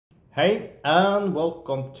Hey and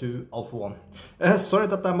welcome to Alpha One. Sorry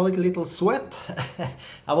that I'm a little sweat.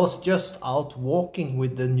 I was just out walking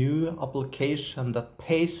with the new application that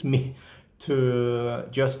pays me to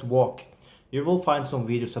just walk. You will find some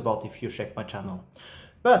videos about if you check my channel.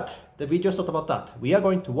 But the video is not about that. We are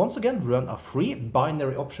going to once again run a free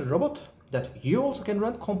binary option robot that you also can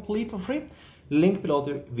run completely for free. Link below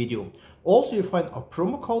the video. Also you find a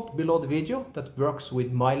promo code below the video that works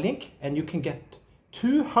with my link and you can get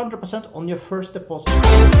 200% on your first deposit.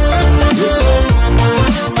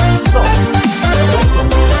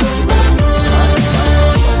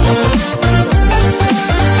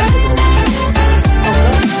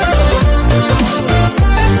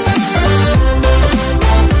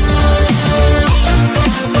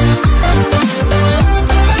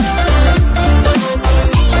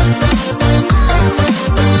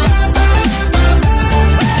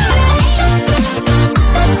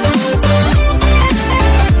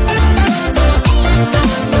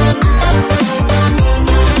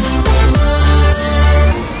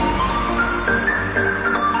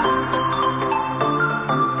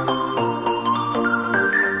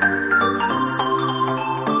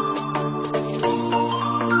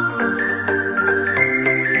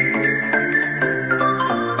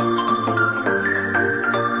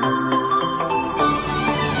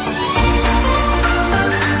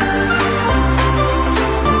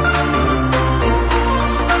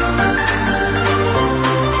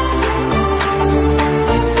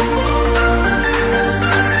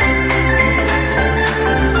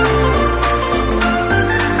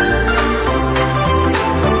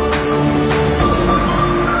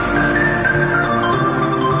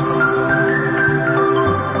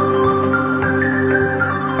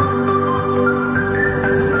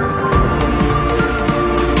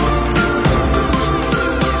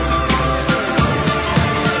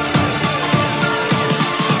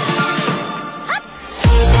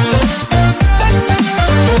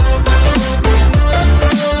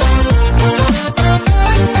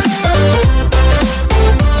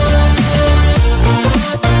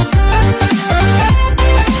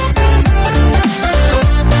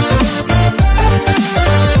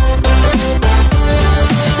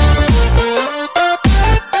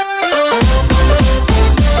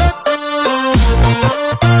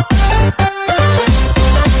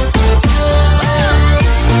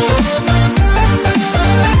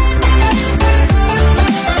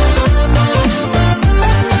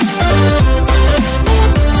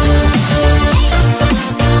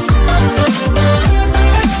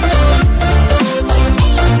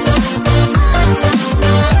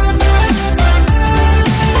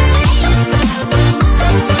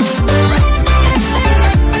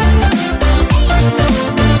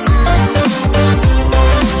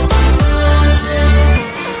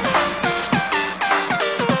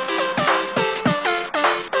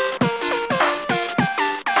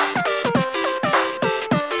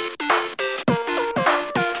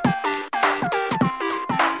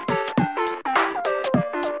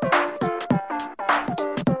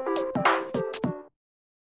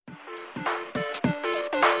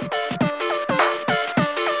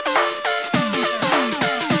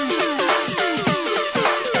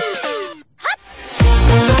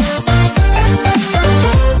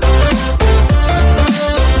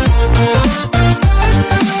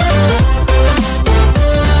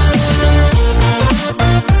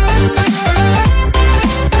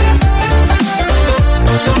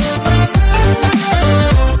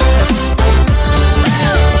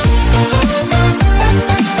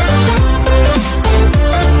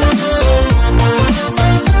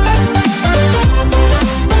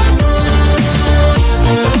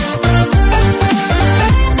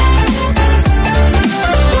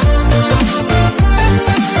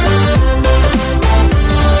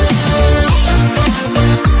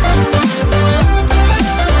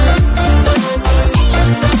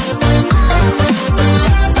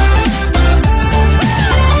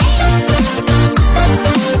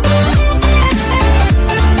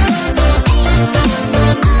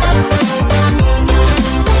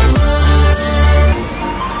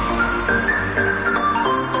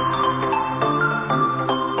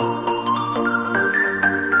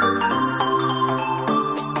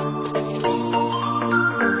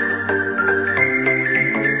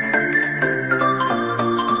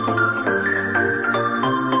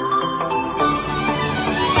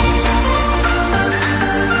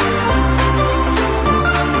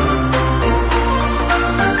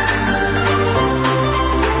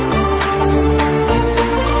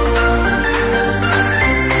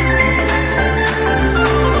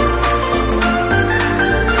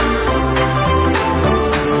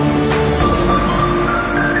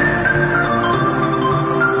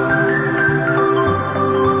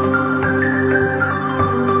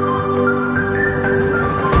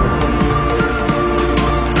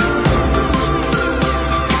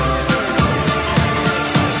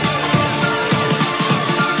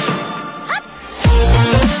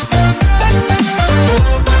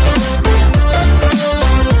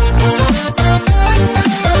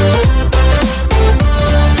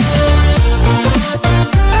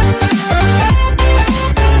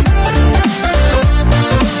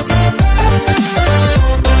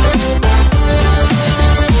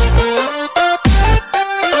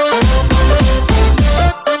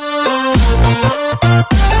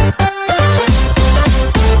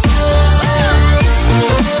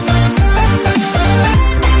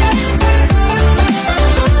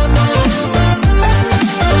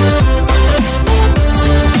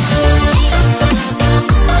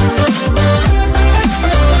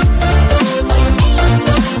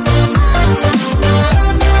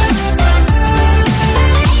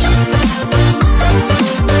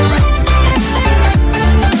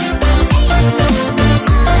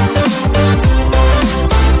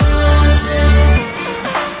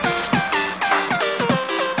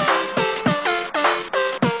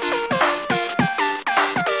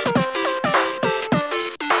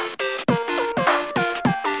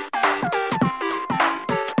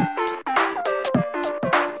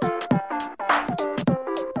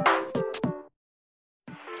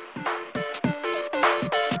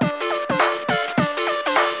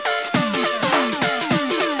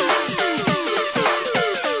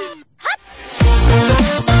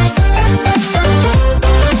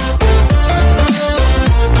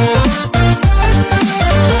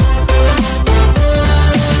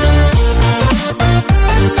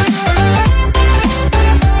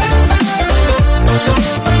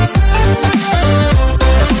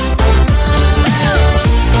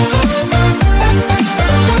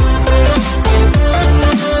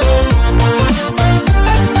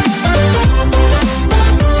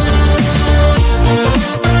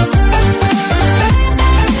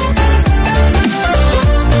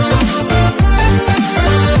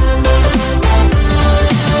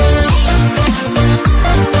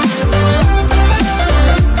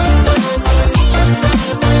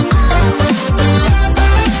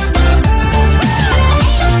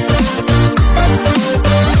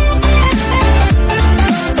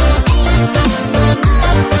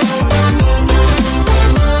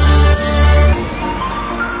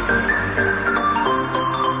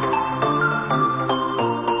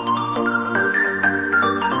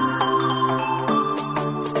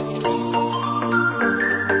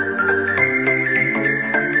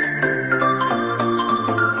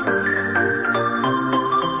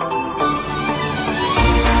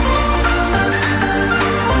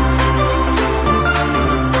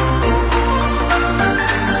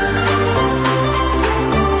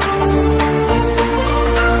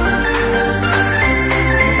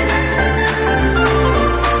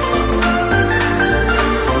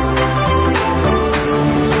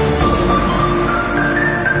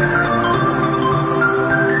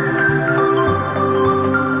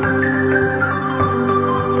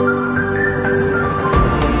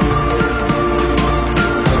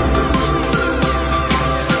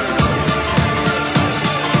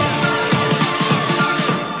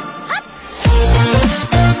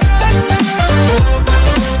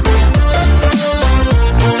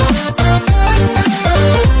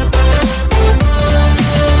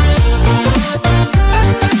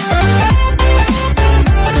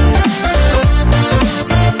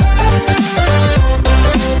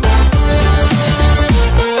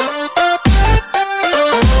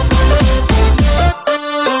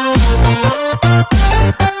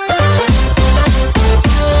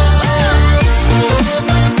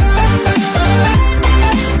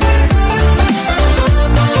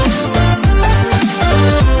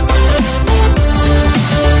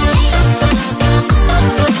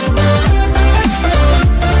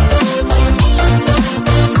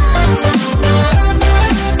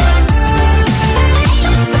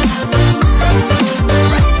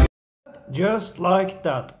 Just like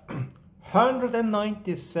that.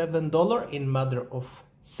 $197 in matter of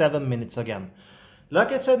 7 minutes again.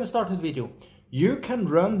 Like I said in the start of the video, you can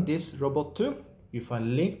run this robot too. You find a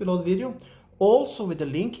link below the video. Also with the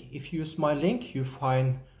link, if you use my link, you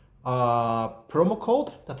find a promo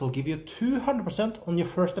code that will give you 200% on your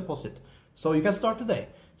first deposit. So you can start today.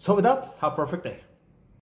 So with that, have a perfect day.